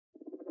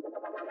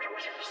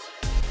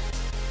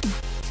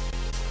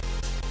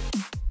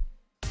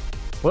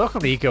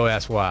Welcome to ECO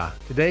Ask Why.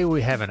 Today we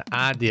have an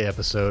idea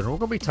episode, and we're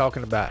going to be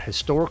talking about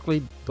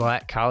historically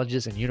black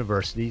colleges and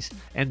universities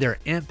and their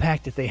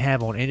impact that they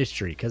have on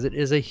industry, because it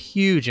is a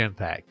huge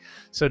impact.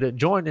 So to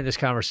join in this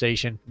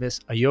conversation, Miss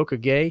Ayoka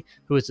Gay,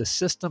 who is the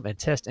System and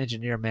Test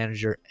Engineer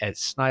Manager at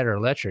Schneider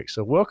Electric.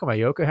 So welcome,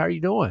 Ayoka. How are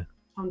you doing?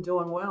 I'm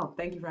doing well.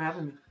 Thank you for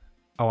having me.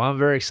 Oh, I'm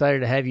very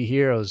excited to have you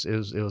here. It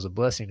was a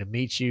blessing to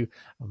meet you.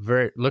 I'm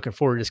very looking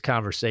forward to this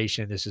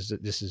conversation. This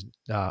is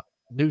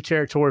new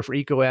territory for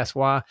ECO Ask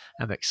Why.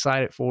 I'm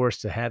excited for us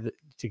to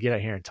get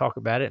out here and talk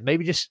about it.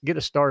 Maybe just get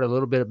us started a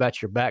little bit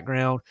about your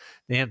background,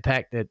 the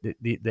impact that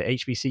the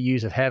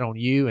HBCUs have had on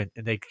you, and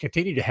they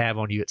continue to have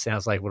on you, it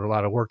sounds like, with a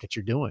lot of work that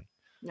you're doing.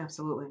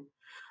 Absolutely.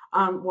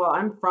 Well,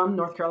 I'm from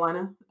North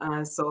Carolina.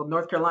 So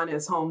North Carolina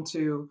is home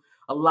to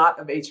a lot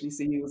of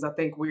HBCUs. I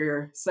think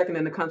we're second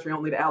in the country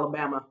only to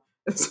Alabama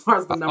as far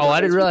as the number. Oh, I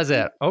didn't realize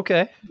that.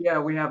 Okay. Yeah,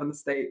 we have in the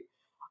state.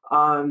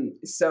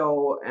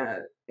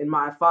 And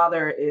my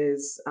father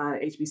is an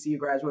HBCU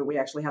graduate. We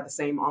actually have the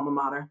same alma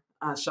mater,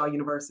 Shaw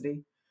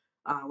University,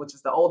 which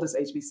is the oldest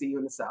HBCU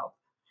in the South.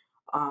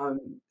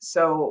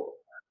 So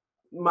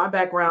my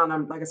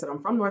background, like I said,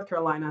 I'm from North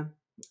Carolina,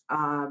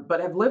 but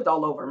have lived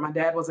all over. My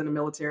dad was in the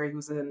military. He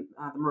was in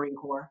the Marine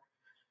Corps.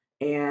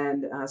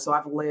 And so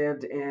I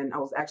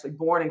was actually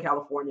born in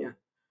California,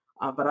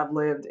 but I've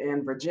lived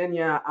in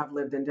Virginia. I've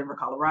lived in Denver,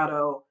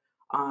 Colorado.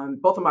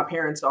 Both of my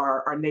parents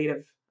are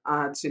native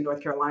to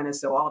North Carolina,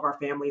 so all of our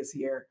family is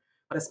here.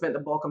 But I spent the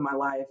bulk of my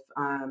life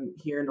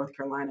here in North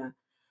Carolina.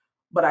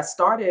 But I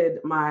started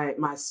my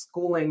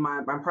schooling,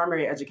 my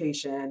primary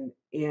education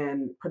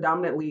in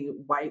predominantly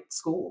white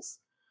schools.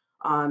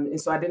 And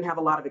so I didn't have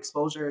a lot of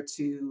exposure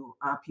to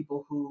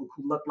people who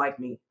looked like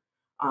me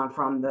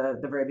from the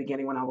very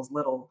beginning when I was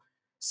little.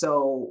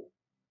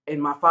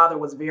 And my father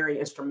was very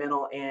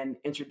instrumental in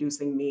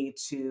introducing me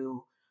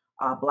to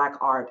Black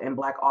art and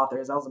Black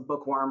authors. I was a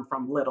bookworm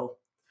from little.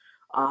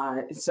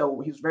 So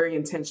he was very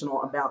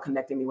intentional about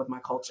connecting me with my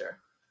culture.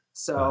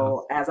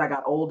 So as I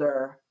got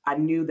older, I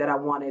knew that I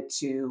wanted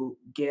to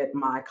get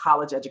my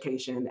college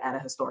education at a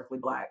historically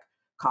Black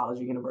college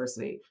or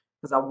university,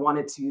 because I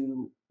wanted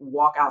to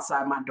walk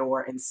outside my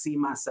door and see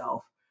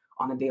myself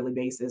on a daily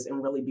basis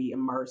and really be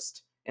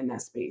immersed in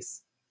that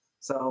space.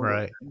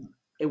 So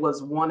It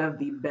was one of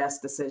the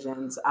best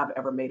decisions I've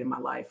ever made in my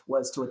life,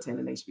 was to attend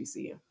an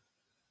HBCU.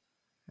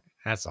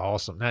 That's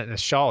awesome.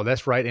 That's Shaw.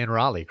 That's right in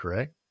Raleigh,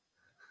 correct?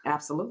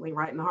 Absolutely,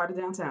 right in the heart of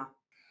downtown.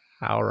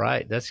 All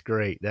right, that's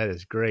great. That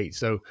is great.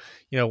 So,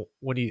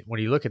 when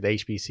you look at the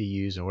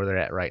HBCUs and where they're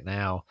at right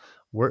now,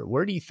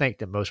 where do you think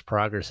the most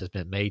progress has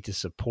been made to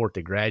support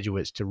the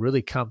graduates to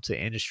really come to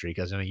industry?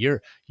 Because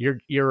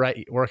you're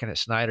right, working at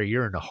Schneider.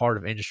 You're in the heart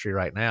of industry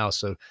right now.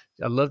 So,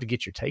 I'd love to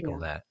get your take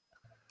on that.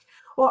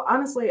 Well,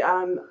 honestly,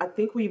 I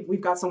think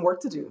we've got some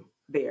work to do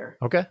there.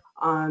 Okay.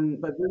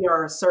 But we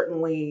are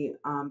certainly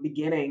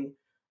beginning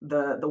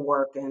the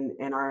work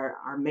and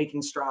are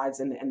making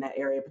strides in that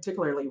area,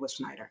 particularly with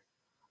Schneider.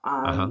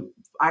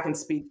 I can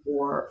speak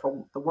for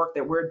the work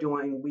that we're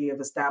doing. We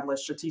have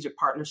established strategic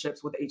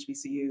partnerships with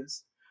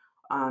HBCUs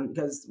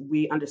because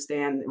we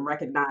understand and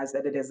recognize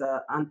that it is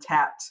an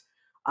untapped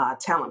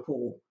talent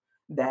pool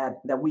that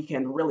we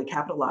can really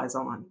capitalize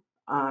on.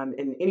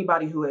 And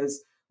anybody who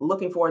is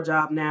looking for a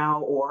job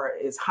now or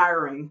is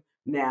hiring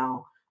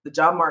now, the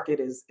job market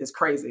is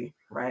crazy,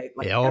 right?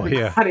 Like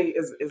everybody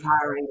is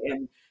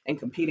hiring and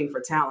competing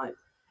for talent,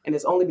 and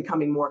it's only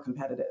becoming more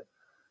competitive.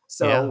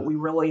 So we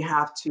really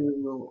have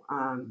to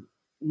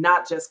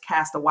not just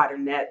cast a wider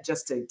net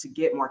just to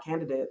get more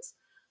candidates,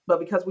 but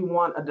because we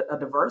want a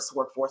diverse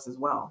workforce as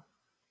well.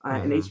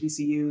 And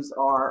HBCUs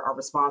are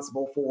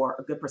responsible for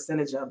a good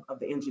percentage of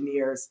the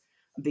engineers,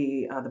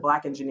 the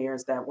Black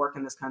engineers that work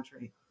in this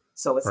country.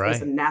 So it's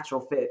a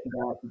natural fit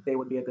that they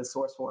would be a good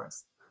source for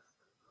us.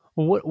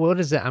 Well, what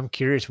is that? I'm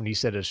curious, when you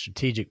said a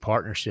strategic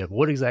partnership,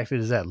 what exactly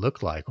does that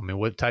look like? I mean,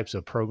 what types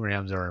of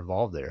programs are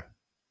involved there?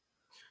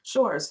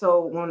 Sure.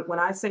 So when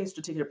I say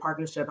strategic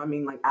partnership, I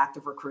mean like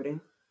active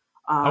recruiting,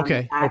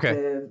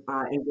 active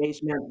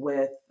engagement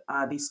with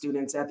these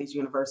students at these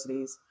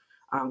universities.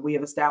 We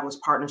have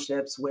established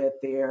partnerships with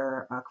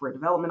their career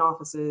development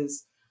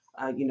offices,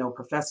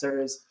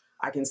 professors.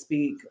 I can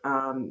speak,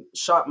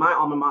 my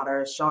alma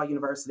mater, Shaw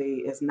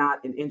University, is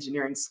not an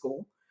engineering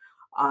school.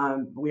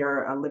 We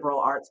are a liberal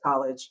arts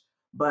college,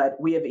 but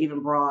we have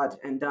even brought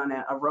and done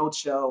a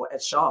roadshow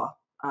at Shaw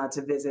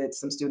to visit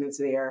some students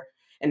there.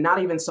 And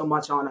not even so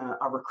much on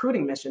a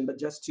recruiting mission, but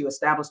just to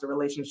establish the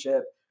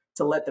relationship,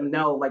 to let them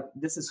know, like,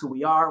 this is who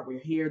we are, we're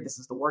here, this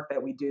is the work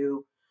that we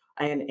do,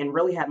 and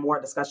really had more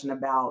discussion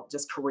about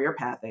just career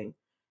pathing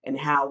and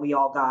how we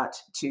all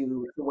got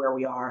to where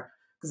we are,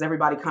 because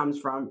everybody comes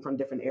from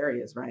different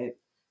areas, right?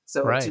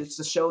 So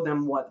to show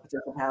them what the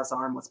potential paths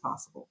are and what's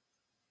possible.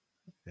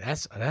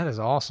 That is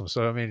awesome.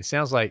 So, I mean, it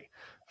sounds like,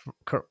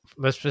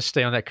 let's just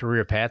stay on that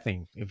career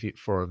pathing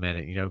for a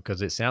minute,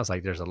 because it sounds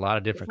like there's a lot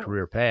of different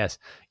career paths.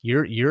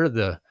 You're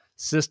the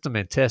system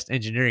and test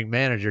engineering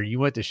manager. You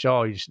went to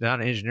Shaw, you're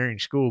not an engineering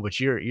school, but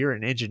you're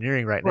in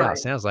engineering right now, it Right.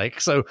 sounds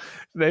like. So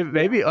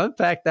maybe Yeah.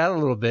 unpack that a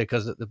little bit,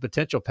 because the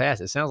potential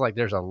paths, it sounds like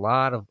there's a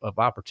lot of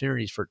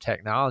opportunities for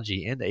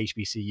technology in the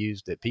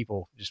HBCUs that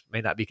people just may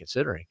not be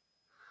considering.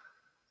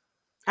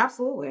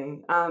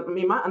 Absolutely. I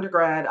mean, my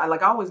undergrad, I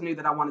always knew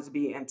that I wanted to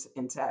be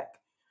in tech,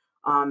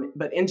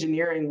 but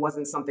engineering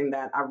wasn't something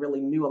that I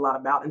really knew a lot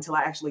about until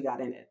I actually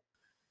got in it.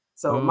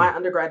 So my Mm,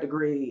 undergrad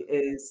degree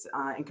is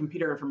in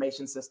computer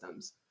information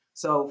systems.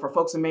 So for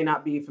folks who may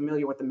not be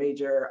familiar with the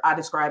major, I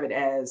describe it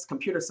as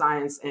computer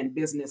science and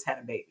business had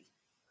a baby.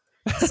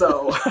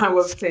 So I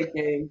was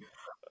taking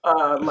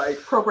like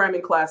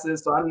programming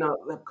classes. So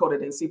I've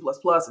coded in C++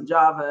 and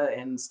Java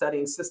and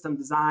studying system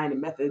design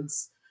and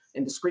methods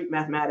and discrete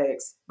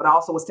mathematics, but I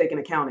also was taking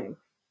accounting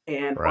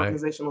and right.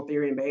 organizational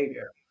theory and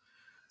behavior.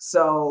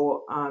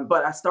 So,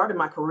 but I started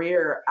my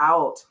career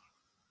out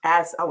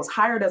as I was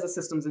hired as a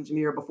systems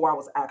engineer before I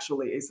was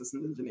actually a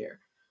systems engineer.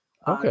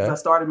 Because I Okay.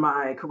 started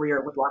my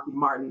career with Lockheed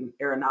Martin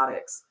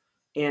Aeronautics,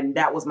 and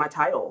that was my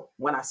title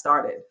when I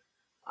started.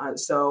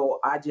 So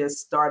I just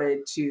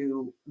started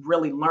to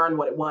really learn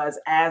what it was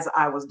as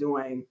I was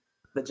doing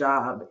the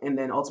job, and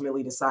then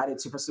ultimately decided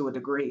to pursue a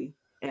degree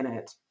in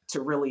it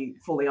to really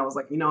fully. I was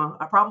like,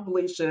 I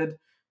probably should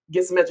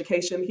get some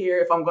education here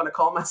if I'm going to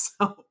call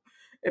myself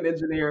an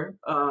engineer.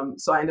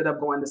 So I ended up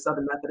going to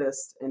Southern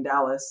Methodist in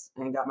Dallas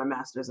and got my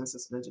master's in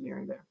system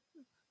engineering there.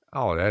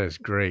 Oh, that is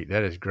great.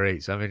 That is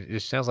great. So, I mean, it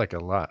just sounds like a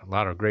lot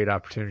of great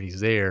opportunities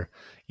there.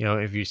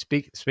 If you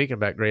speaking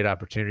about great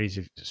opportunities,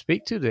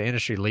 speak to the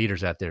industry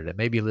leaders out there that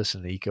maybe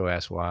listen to ECO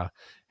Ask Why.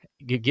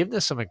 Give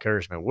them some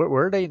encouragement.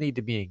 Where they need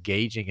to be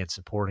engaging and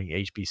supporting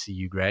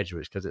HBCU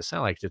graduates, because it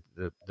sounds like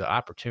the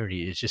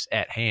opportunity is just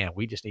at hand.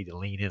 We just need to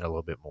lean in a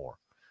little bit more.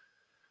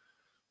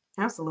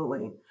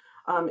 Absolutely.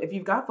 If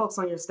you've got folks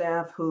on your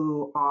staff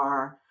who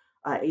are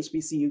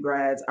HBCU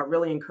grads, I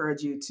really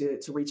encourage you to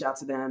reach out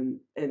to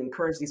them and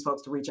encourage these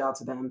folks to reach out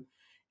to them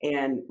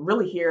and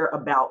really hear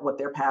about what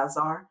their paths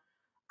are.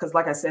 Because,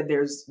 like I said,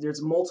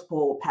 there's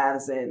multiple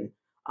paths in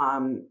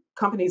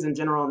companies in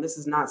general, and this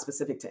is not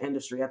specific to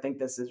industry. I think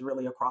this is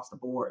really across the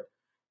board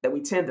that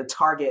we tend to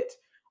target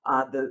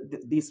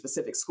these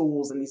specific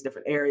schools in these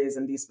different areas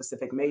and these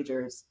specific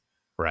majors,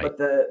 Right. but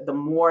the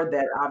more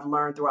that I've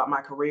learned throughout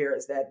my career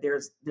is that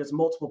there's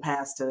multiple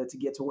paths to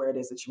get to where it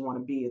is that you want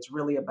to be. It's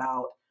really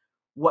about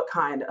what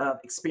kind of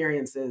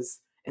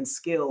experiences and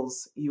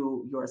skills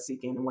you're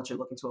seeking and what you're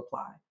looking to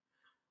apply.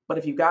 But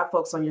if you've got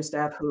folks on your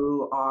staff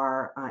who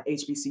are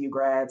HBCU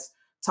grads,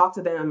 talk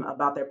to them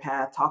about their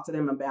path. Talk to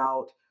them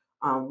about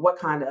what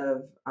kind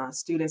of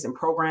students and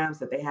programs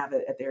that they have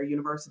at their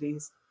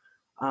universities.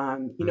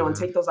 And Hmm.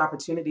 take those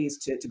opportunities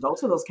to go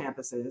to those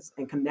campuses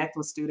and connect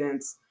with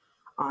students,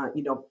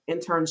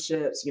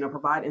 internships,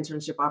 provide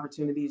internship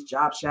opportunities,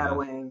 job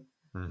shadowing,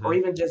 or Hmm.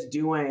 even just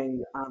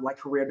doing like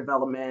career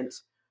development,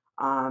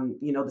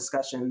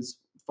 discussions.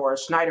 For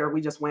Schneider,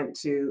 we just went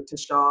to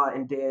Shaw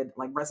and did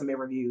like resume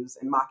reviews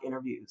and mock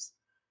interviews.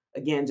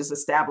 Again, just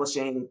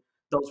establishing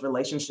those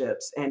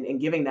relationships and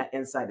giving that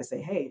insight to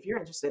say, hey, if you're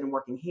interested in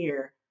working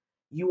here,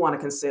 you want to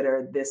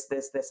consider this,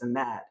 and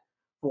that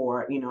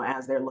for,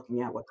 as they're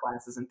looking at what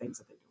classes and things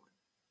that they're doing.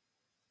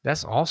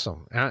 That's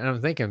awesome. And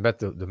I'm thinking about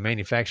the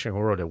manufacturing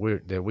world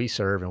that we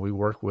serve and we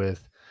work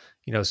with.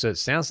 So it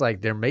sounds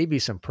like there may be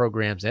some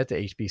programs at the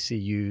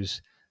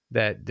HBCUs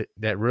that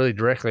really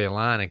directly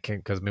align and can,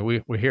 because I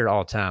mean we hear it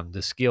all the time,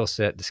 the skill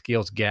set, the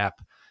skills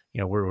gap.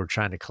 We're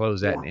trying to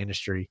close that in Yeah.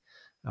 industry.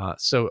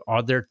 So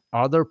are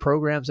there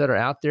programs that are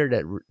out there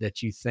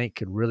that you think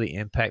could really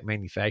impact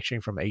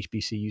manufacturing from a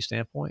HBCU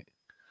standpoint?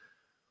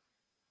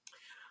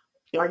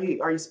 Are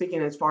you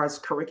speaking as far as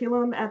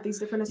curriculum at these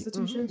different Mhm.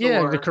 institutions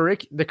Yeah, the or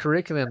the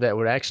curriculum that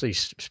would actually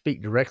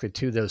speak directly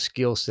to those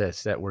skill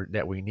sets that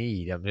we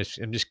need. I'm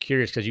just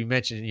curious, because you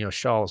mentioned,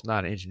 Shaw is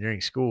not an engineering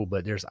school,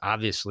 but there's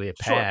obviously a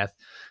sure. path,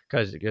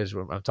 because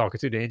I'm talking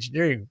to the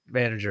engineering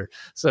manager.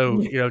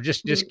 So,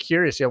 just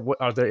curious,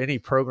 what are there any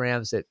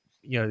programs that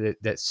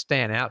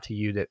stand out to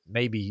you that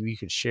maybe you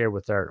could share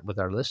with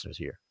our listeners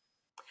here?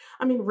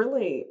 I mean,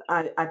 really,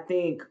 I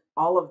think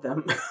all of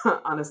them,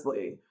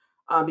 honestly,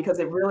 because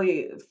it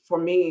really, for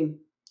me,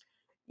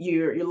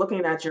 you're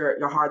looking at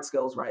your hard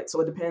skills, right? So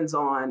it depends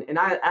on, and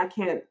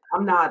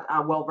I'm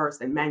not well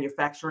versed in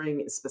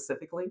manufacturing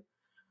specifically,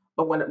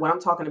 but when I'm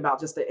talking about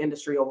just the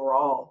industry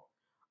overall,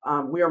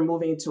 we are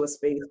moving to a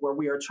space where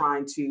we are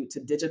trying to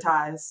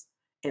digitize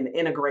and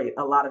integrate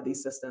a lot of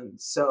these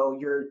systems. So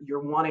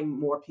you're wanting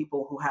more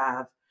people who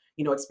have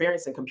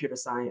experience in computer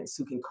science,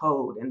 who can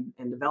code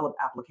and develop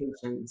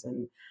applications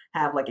and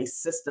have like a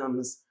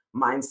systems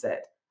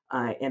mindset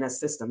and a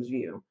systems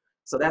view.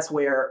 So that's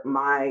where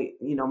my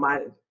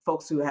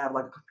folks who have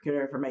like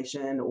computer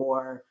information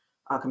or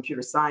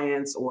computer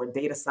science or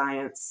data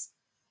science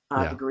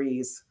Yeah,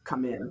 degrees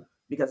come in,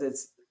 because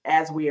it's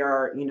as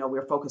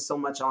we're focused so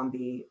much on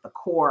the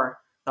core,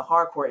 the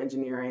hardcore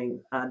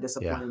engineering yeah.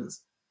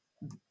 disciplines.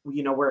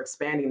 We're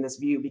expanding this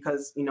view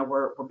because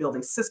we're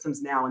building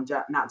systems now and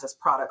not just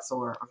products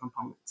or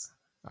components.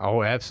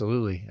 Oh,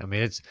 absolutely. I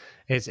mean, and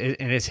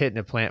it's hitting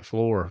the plant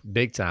floor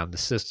big time. The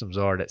systems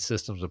are that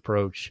systems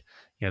approach.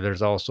 You know,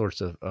 there's all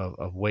sorts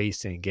of ways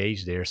to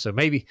engage there. So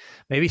maybe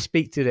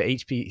speak to the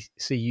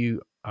HBCU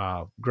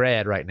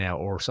grad right now,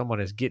 or someone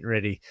that's getting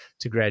ready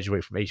to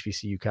graduate from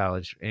HBCU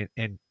college,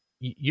 and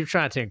you're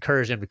trying to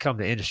encourage them to come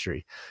to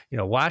industry. You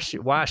know, why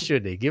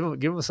should they give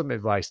them some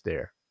advice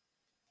there?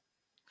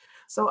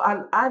 So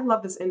I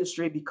love this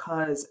industry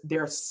because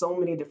there are so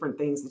many different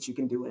things that you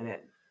can do in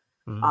it.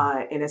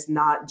 Mm, And it's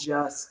not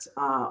just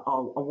a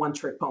one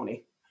trick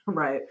pony,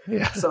 right?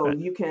 yeah, So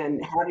you can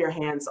have your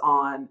hands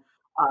on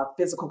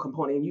physical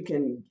component. You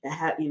can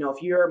have,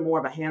 if you're more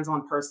of a hands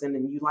on person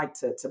and you like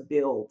to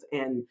build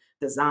and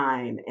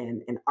design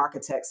and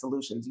architect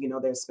solutions,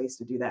 there's space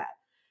to do that.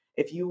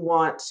 If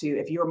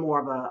you're more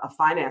of a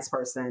finance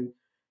person,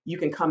 you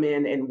can come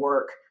in and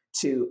work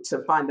to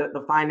find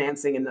the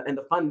financing and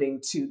the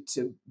funding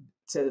to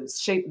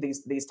shape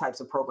these types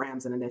of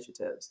programs and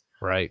initiatives.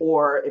 right,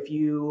 Or if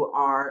you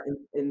are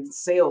in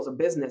sales or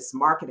business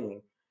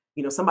marketing,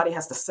 somebody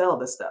has to sell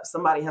this stuff.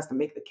 Somebody has to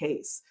make the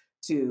case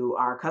to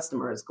our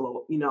customers,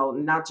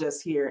 not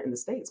just here in the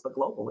States, but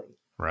globally.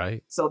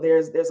 right. So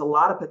there's a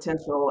lot of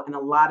potential and a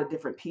lot of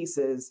different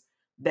pieces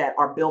that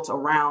are built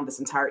around this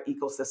entire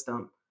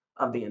ecosystem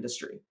of the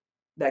industry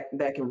that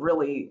can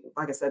really,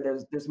 like I said,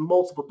 there's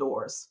multiple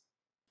doors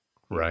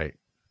here. Right.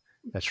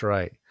 That's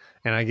right.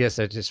 And I guess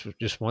that's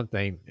just one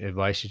thing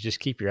advice is just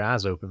keep your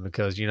eyes open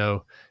because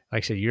like I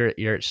said,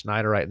 you're at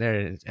Schneider right there,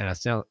 and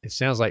it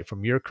sounds like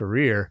from your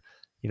career,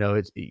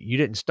 you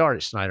didn't start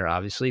at Schneider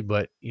obviously,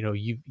 but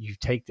you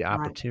take the Right.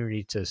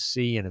 opportunity to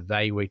see and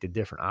evaluate the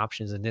different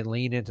options, and then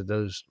lean into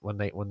those when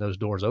those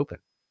doors open.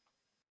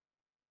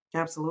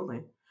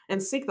 Absolutely.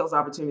 And seek those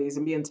opportunities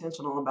and be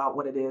intentional about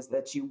what it is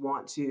that you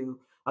want to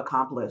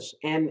accomplish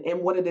and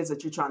what it is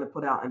that you're trying to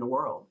put out in the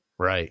world.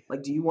 Right.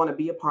 Like, do you want to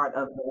be a part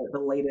of the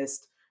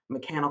latest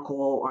mechanical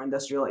or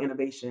industrial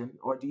innovation?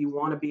 Or do you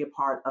want to be a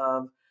part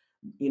of,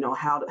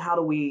 how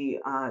do we,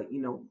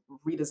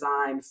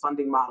 redesign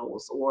funding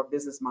models or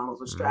business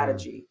models or Mm,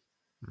 strategy?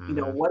 hmm.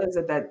 What is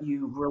it that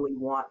you really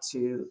want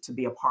to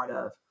be a part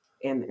of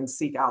and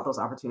seek out those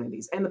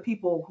opportunities and the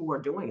people who are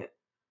doing it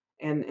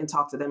and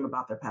talk to them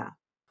about their path.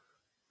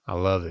 I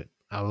love it.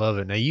 I love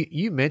it. Now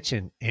you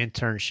mentioned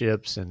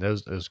internships and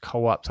those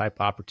co-op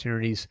type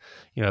opportunities.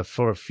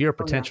 For if you're a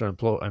Oh, yeah. potential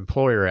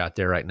employer out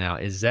there right now,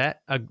 is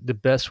that the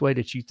best way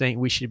that you think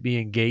we should be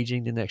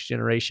engaging the next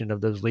generation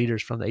of those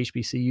leaders from the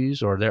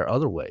HBCUs, or are there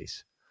other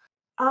ways?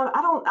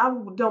 I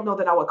don't know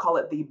that I would call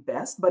it the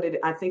best, but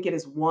I think it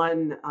is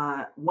one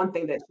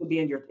thing that should be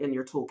in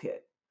your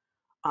toolkit.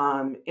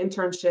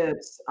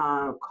 Internships,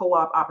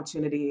 co-op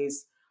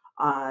opportunities,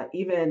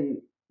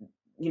 even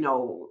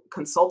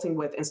consulting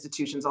with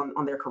institutions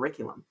on their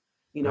curriculum.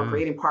 Mm,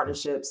 Creating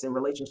partnerships and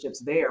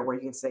relationships there where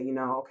you can say,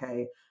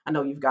 okay, I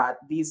know you've got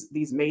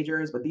these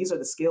majors, but these are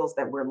the skills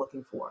that we're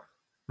looking for.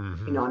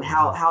 mm-hmm, And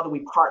how mm-hmm. how do we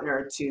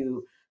partner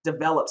to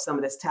develop some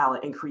of this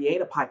talent and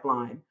create a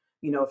pipeline?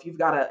 If you've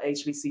got a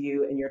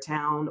HBCU in your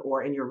town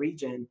or in your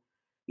region,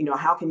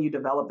 how can you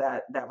develop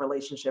that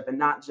relationship and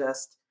not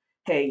just,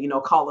 hey,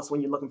 call us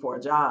when you're looking for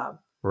a job,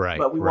 Right,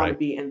 but we want to right,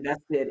 be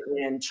invested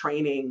in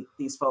training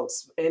these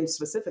folks. And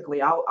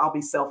specifically, I'll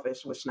be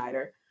selfish with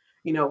Schneider.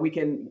 We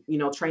can,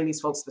 train these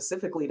folks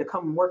specifically to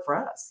come and work for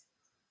us.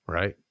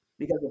 right,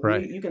 Because if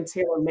right, you can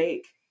tailor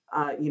make,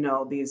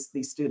 these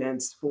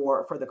students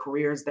for the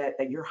careers that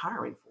you're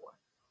hiring for.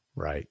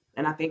 right.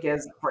 And I think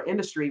as for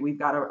industry, we've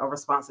got a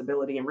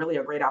responsibility and really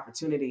a great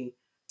opportunity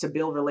to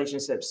build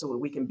relationships so that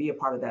we can be a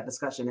part of that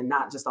discussion and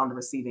not just on the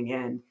receiving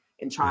end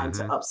and trying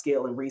to Mm-hmm,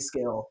 upskill and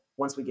reskill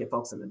once we get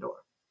folks in the door.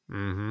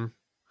 mm-hmm.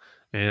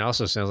 And it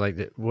also sounds like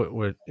that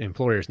what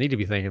employers need to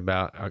be thinking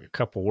about, a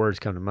couple words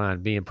come to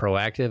mind: being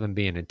proactive and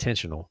being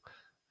intentional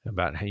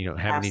about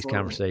having these Absolutely.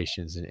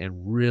 conversations and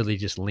really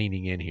just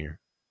leaning in here.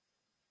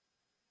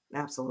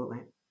 Absolutely.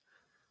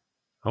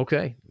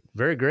 Okay,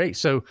 very great.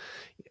 So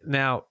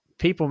now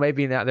people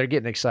maybe now they're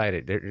getting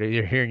excited.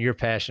 They're hearing your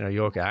passion,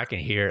 Ayoka. I can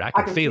hear it. I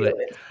I can can feel feel it.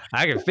 it.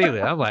 I can feel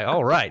it. I'm like,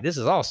 all right, this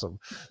is awesome.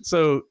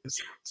 So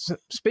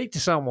speak to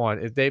someone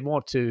if they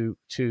want to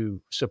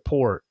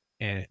support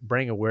and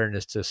bring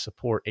awareness to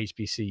support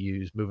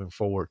HBCUs moving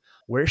forward.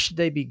 Where should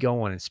they be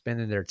going and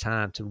spending their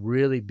time to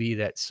really be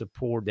that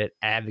support, that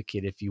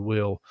advocate, if you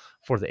will,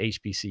 for the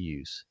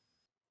HBCUs?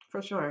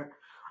 For sure.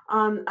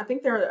 I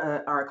think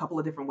there are a couple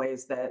of different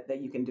ways that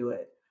you can do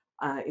it.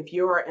 If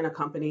you are in a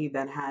company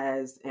that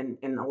has, and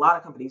a lot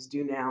of companies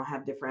do now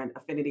have different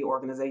affinity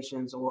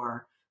organizations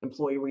or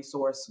employee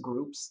resource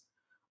groups.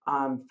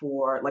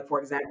 For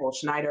example,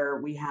 Schneider,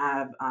 we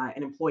have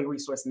an employee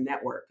resource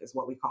network, is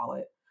what we call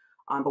it.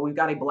 But we've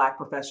got a Black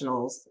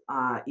Professionals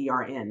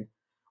ERN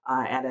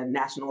at a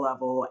national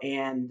level,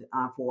 and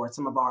for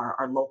some of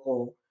our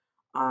local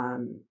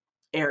um,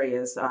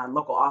 areas,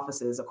 local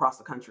offices across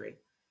the country,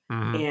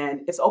 Hmm.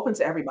 and it's open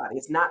to everybody.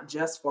 It's not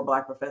just for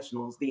Black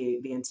professionals.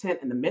 The intent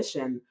and the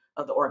mission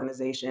of the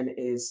organization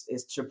is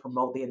to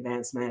promote the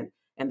advancement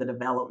and the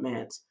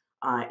development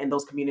and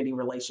those community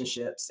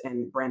relationships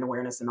and brand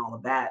awareness and all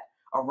of that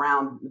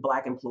around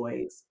Black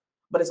employees.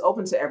 But it's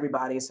open to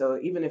everybody. So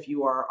even if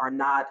you are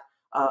not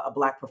a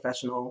Black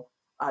professional,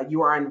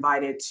 you are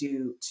invited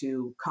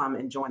to come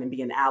and join and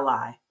be an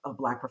ally of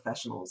Black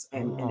professionals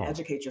and Oh,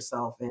 educate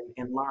yourself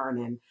and learn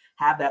and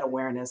have that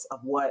awareness of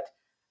what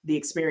the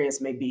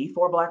experience may be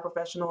for a Black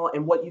professional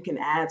and what you can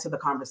add to the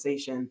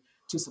conversation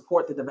to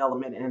support the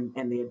development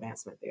and the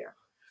advancement there.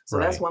 So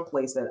that's right. one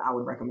place that I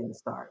would recommend to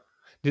start.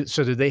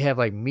 So do they have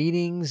like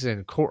meetings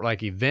and court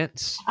like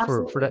events for that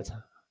Absolutely.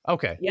 time?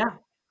 Okay. Yeah.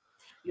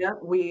 Yeah,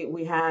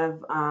 we have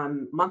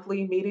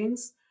monthly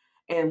meetings,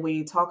 and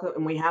we talk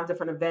and we have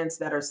different events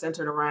that are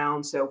centered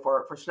around. So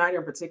for Schneider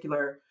in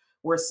particular,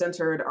 we're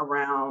centered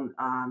around.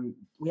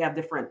 We have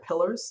different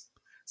pillars.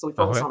 So we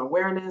focus Okay. on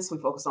awareness, we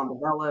focus on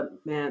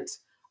development,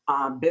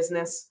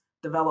 business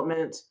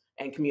development,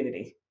 and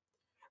community.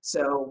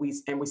 So we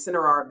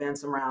center our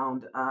events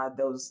around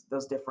those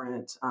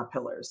different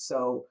pillars.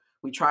 So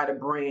we try to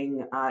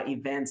bring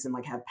events and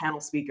like have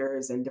panel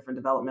speakers and different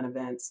development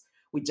events.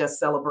 We just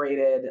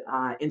celebrated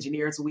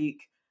Engineers Week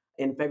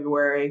in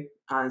February,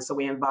 so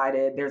we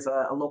invited. There's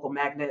a local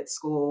magnet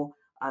school,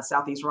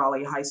 Southeast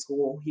Raleigh High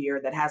School here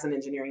that has an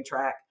engineering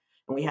track,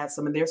 and we had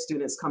some of their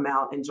students come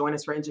out and join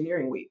us for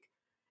Engineering Week,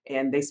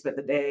 and they spent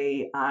the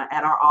day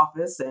at our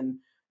office and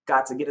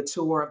got to get a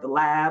tour of the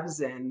labs,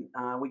 and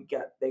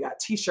they got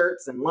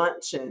T-shirts and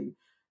lunch, and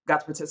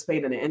got to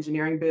participate in an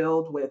engineering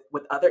build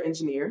with other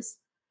engineers.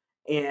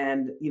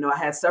 And I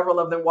had several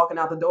of them walking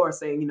out the door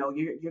saying,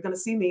 you're going to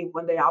see me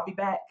one day. I'll be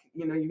back.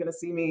 You're going to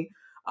see me.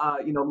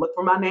 Look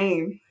for my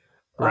name.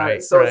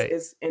 Right, So right.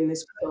 it's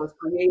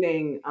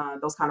creating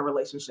those kind of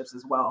relationships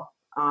as well.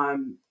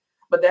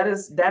 But that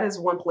is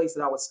one place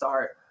that I would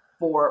start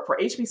for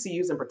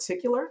HBCUs in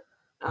particular.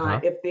 Uh-huh.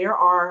 If there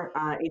are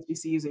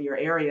HBCUs in your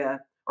area,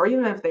 or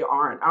even if they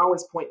aren't, I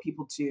always point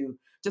people to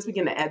just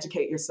begin to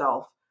educate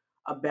yourself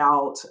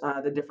about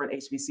the different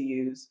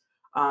HBCUs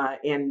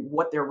and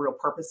what their real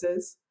purpose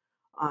is.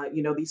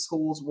 These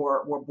schools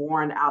were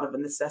born out of a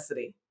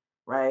necessity,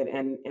 right?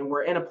 And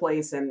we're in a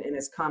place, and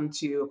it's come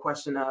to a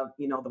question of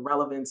the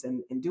relevance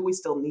and do we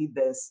still need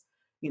this?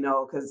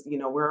 Because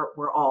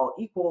we're all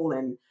equal,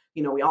 and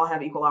we all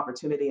have equal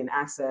opportunity and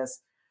access,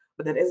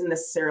 but that isn't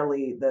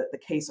necessarily the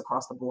case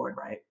across the board,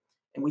 right?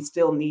 And we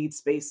still need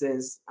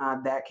spaces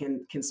that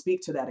can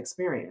speak to that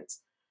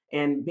experience,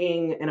 and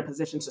being in a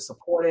position to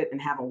support it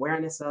and have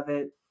awareness of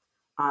it,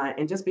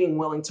 and just being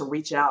willing to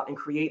reach out and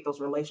create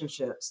those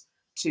relationships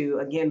to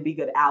again be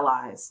good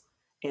allies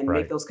and make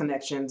Right. those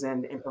connections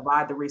and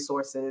provide the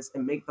resources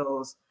and make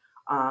those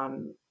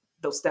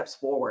steps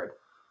forward.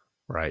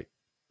 Right.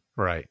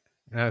 Right.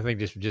 And I think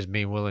just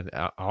being willing,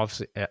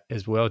 obviously,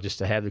 as well, just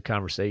to have the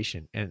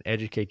conversation and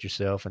educate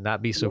yourself and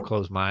not be so Yeah,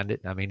 close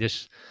minded. I mean,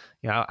 just,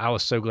 I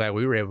was so glad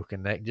we were able to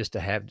connect just to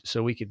have,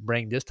 so we could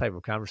bring this type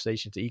of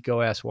conversation to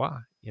Eco Ask Why,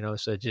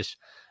 so it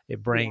yeah,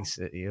 brings,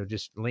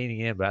 just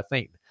leaning in. But I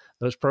think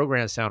those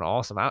programs sound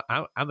awesome.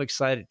 I'm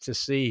excited to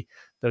see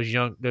those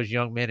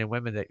young men and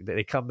women that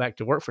they come back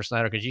to work for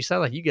Snyder, because you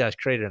sound like you guys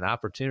created an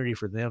opportunity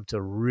for them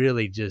to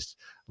really just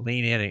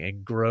lean in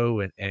and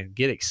grow and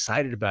get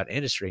excited about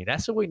industry. And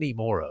that's what we need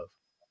more of.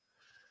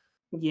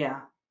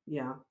 yeah,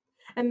 yeah.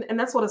 And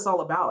that's what it's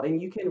all about. And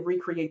you can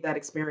recreate that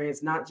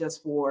experience not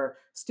just for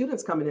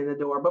students coming in the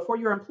door, but for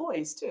your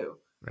employees too.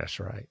 That's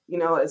right.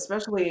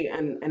 Especially,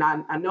 and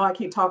I know I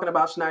keep talking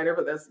about Schneider,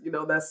 but that's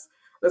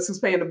who's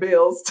paying the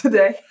bills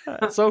today.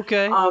 It's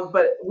okay.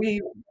 But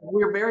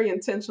we're very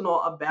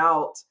intentional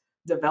about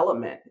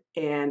development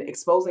and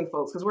exposing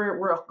folks because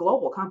we're a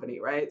global company,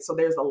 right? So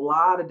there's a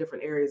lot of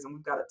different areas, and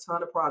we've got a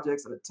ton of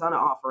projects and a ton of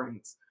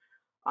offerings.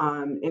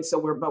 And so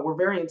we're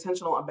very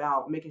intentional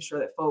about making sure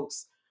that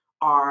folks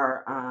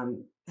are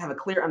have a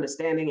clear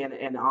understanding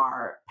and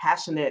are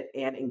passionate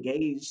and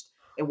engaged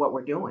in what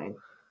we're doing.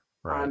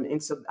 Right.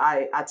 And so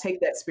I take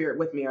that spirit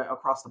with me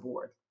across the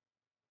board.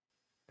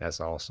 That's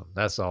awesome.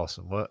 That's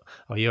awesome. Well,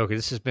 Ayoka,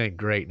 this has been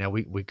great. Now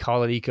we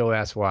call it Eco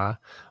Ask Why.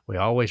 We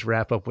always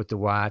wrap up with the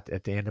why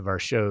at the end of our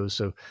shows.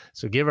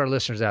 So give our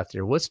listeners out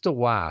there, what's the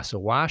why? So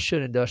why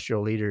should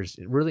industrial leaders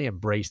really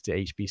embrace the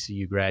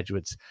HBCU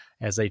graduates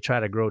as they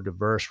try to grow a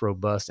diverse,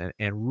 robust, and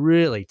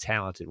really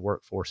talented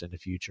workforce in the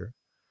future?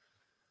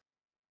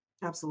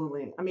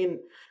 Absolutely. I mean,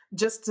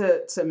 just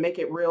to make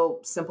it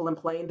real simple and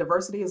plain,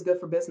 diversity is good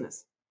for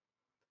business.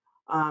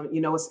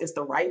 It's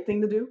the right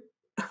thing to do,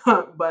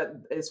 but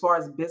as far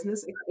as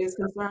business is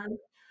concerned,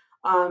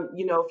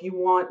 if you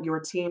want your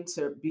team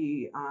to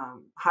be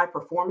high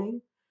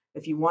performing,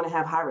 if you want to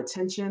have high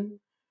retention,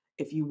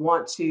 if you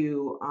want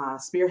to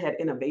spearhead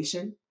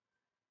innovation,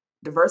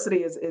 diversity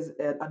is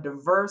a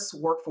diverse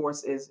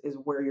workforce is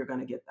where you're going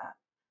to get that.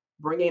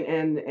 Bringing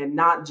in and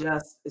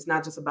it's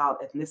not just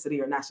about ethnicity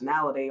or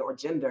nationality or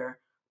gender,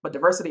 but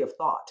diversity of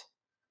thought.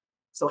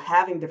 So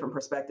having different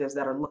perspectives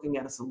that are looking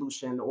at a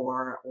solution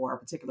or a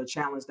particular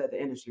challenge that the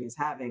industry is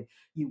having,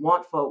 you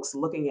want folks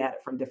looking at it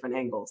from different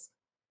angles.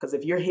 Because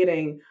if you're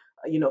hitting,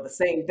 the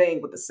same thing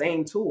with the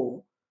same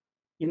tool,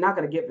 you're not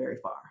going to get very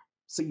far.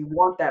 So you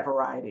want that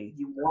variety.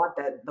 You want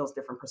those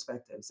different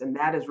perspectives, and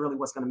that is really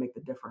what's going to make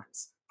the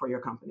difference for your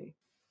company.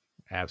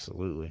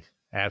 Absolutely.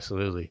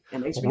 Absolutely.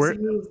 And Well, we're,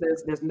 HBCUs,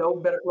 there's no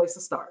better place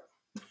to start.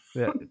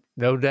 yeah,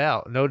 no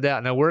doubt, no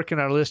doubt. Now, where can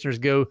our listeners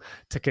go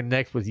to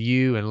connect with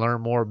you and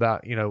learn more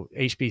about,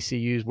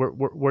 HBCUs?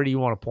 Where do you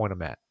want to point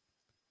them at?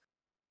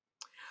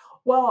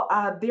 Well,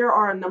 there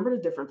are a number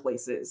of different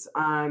places.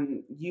 There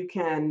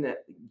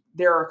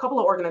are a couple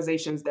of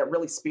organizations that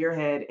really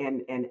spearhead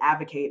and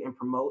advocate and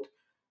promote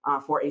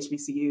for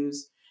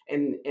HBCUs.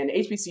 And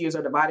HBCUs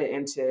are divided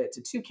into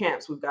two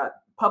camps. We've got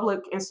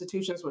public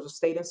institutions, which are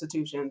state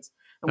institutions,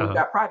 and we've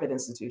Uh-huh. got private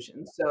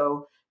institutions.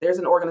 So there's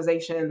an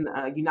organization,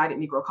 United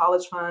Negro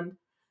College Fund,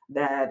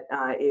 that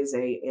is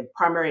a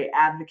primary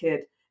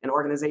advocate, an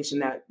organization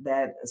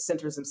that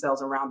centers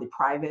themselves around the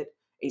private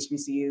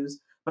HBCUs,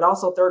 but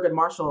also Thurgood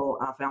Marshall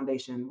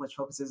Foundation, which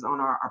focuses on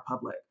our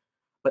public.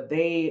 But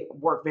they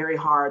work very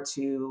hard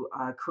to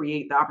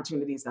create the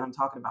opportunities that I'm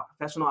talking about,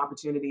 professional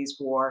opportunities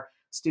for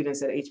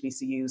students at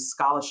HBCUs,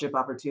 scholarship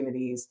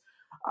opportunities,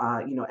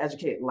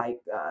 educate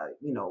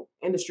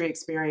industry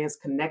experience,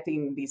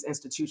 connecting these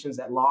institutions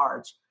at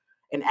large,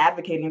 and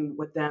advocating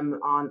with them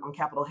on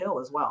Capitol Hill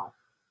as well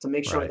to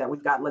make sure Right. that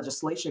we've got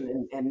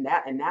legislation and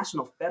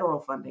national federal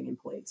funding in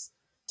place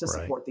to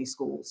Right. support these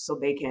schools so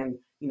they can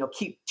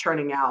keep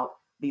churning out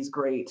these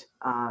great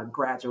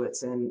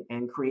graduates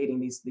and creating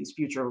these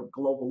future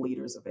global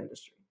leaders of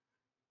industry.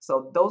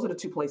 So those are the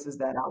two places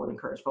that I would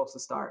encourage folks to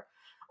start.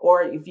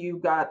 Or if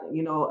you've got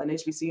an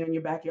HBCU in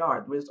your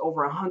backyard, there's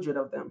over 100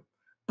 of them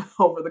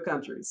over the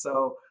country.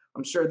 So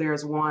I'm sure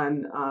there's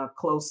one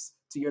close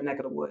to your neck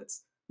of the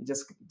woods. You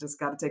just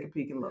got to take a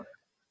peek and look.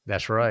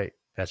 That's right.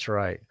 That's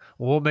right.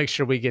 Well, we'll make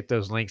sure we get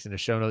those links in the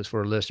show notes for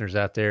our listeners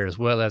out there, as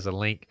well as a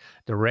link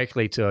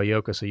directly to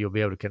Ayoka, so you'll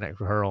be able to connect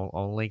with her on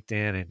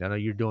LinkedIn. And I know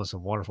you're doing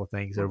some wonderful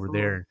things over there,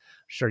 Absolutely. and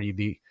I'm sure you'd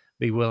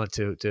be willing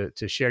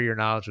to share your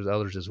knowledge with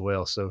others as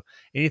well. So,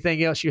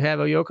 anything else you have,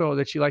 Ayoka,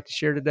 that you'd like to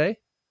share today?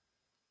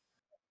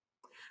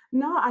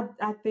 No,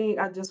 I think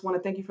I just want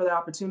to thank you for the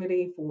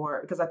opportunity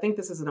because I think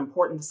this is an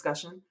important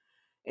discussion.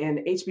 And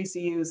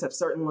HBCUs have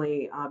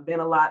certainly been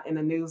a lot in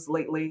the news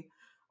lately.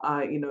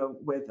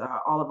 With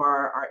all of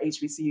our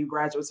HBCU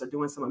graduates are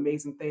doing some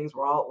amazing things.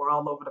 We're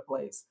all over the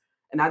place,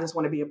 and I just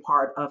want to be a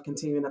part of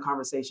continuing the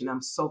conversation.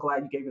 I'm so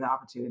glad you gave me the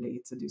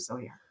opportunity to do so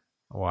here.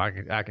 Well,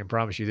 I can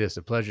promise you this: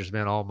 the pleasure's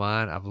been all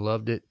mine. I've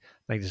loved it.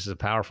 I think this is a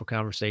powerful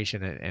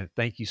conversation, and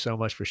thank you so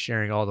much for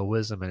sharing all the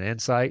wisdom and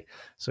insight.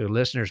 So,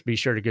 listeners, be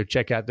sure to go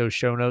check out those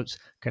show notes,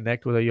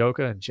 connect with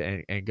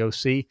Ayoka, and go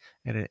see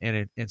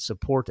and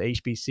support the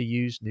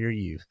HBCUs near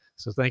you.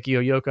 So, thank you,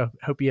 Ayoka.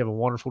 Hope you have a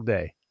wonderful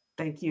day.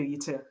 Thank you. You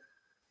too.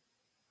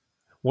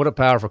 What a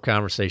powerful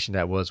conversation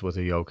that was with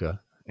Ayoka.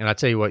 And I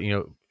tell you what,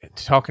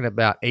 talking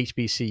about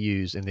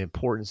HBCUs and the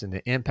importance and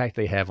the impact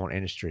they have on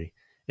industry,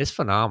 it's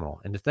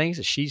phenomenal. And the things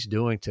that she's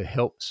doing to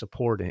help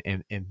support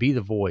and be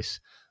the voice,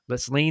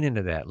 let's lean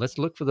into that. Let's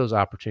look for those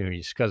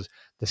opportunities because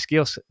the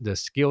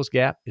skills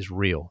gap is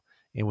real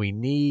and we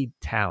need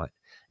talent.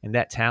 And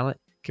that talent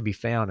can be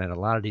found in a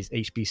lot of these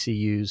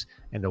HBCUs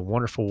and the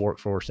wonderful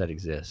workforce that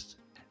exists.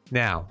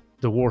 Now,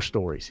 the war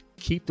stories.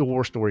 Keep the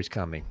war stories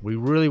coming. We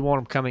really want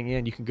them coming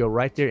in. You can go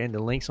right there in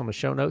the links on the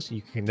show notes. And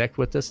you can connect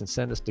with us and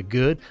send us the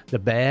good, the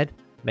bad,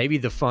 maybe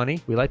the funny.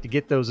 We like to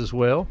get those as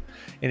well.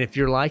 And if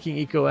you're liking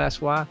EECO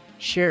Ask Why,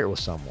 share it with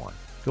someone.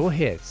 Go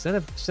ahead, send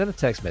a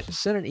text message,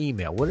 send an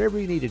email, whatever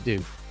you need to do.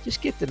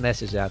 Just get the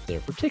message out there,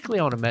 particularly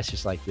on a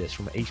message like this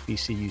from an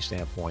HBCU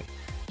standpoint.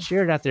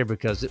 Share it out there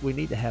because we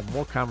need to have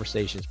more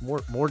conversations,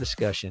 more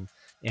discussion,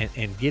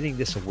 and getting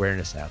this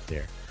awareness out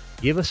there.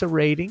 Give us a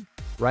rating,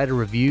 write a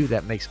review.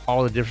 That makes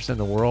all the difference in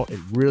the world.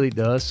 It really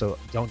does. So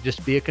don't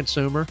just be a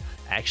consumer.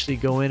 Actually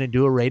go in and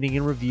do a rating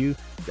and review.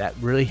 That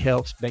really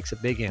helps, makes a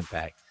big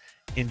impact.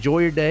 Enjoy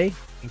your day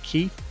and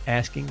keep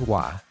asking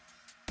why.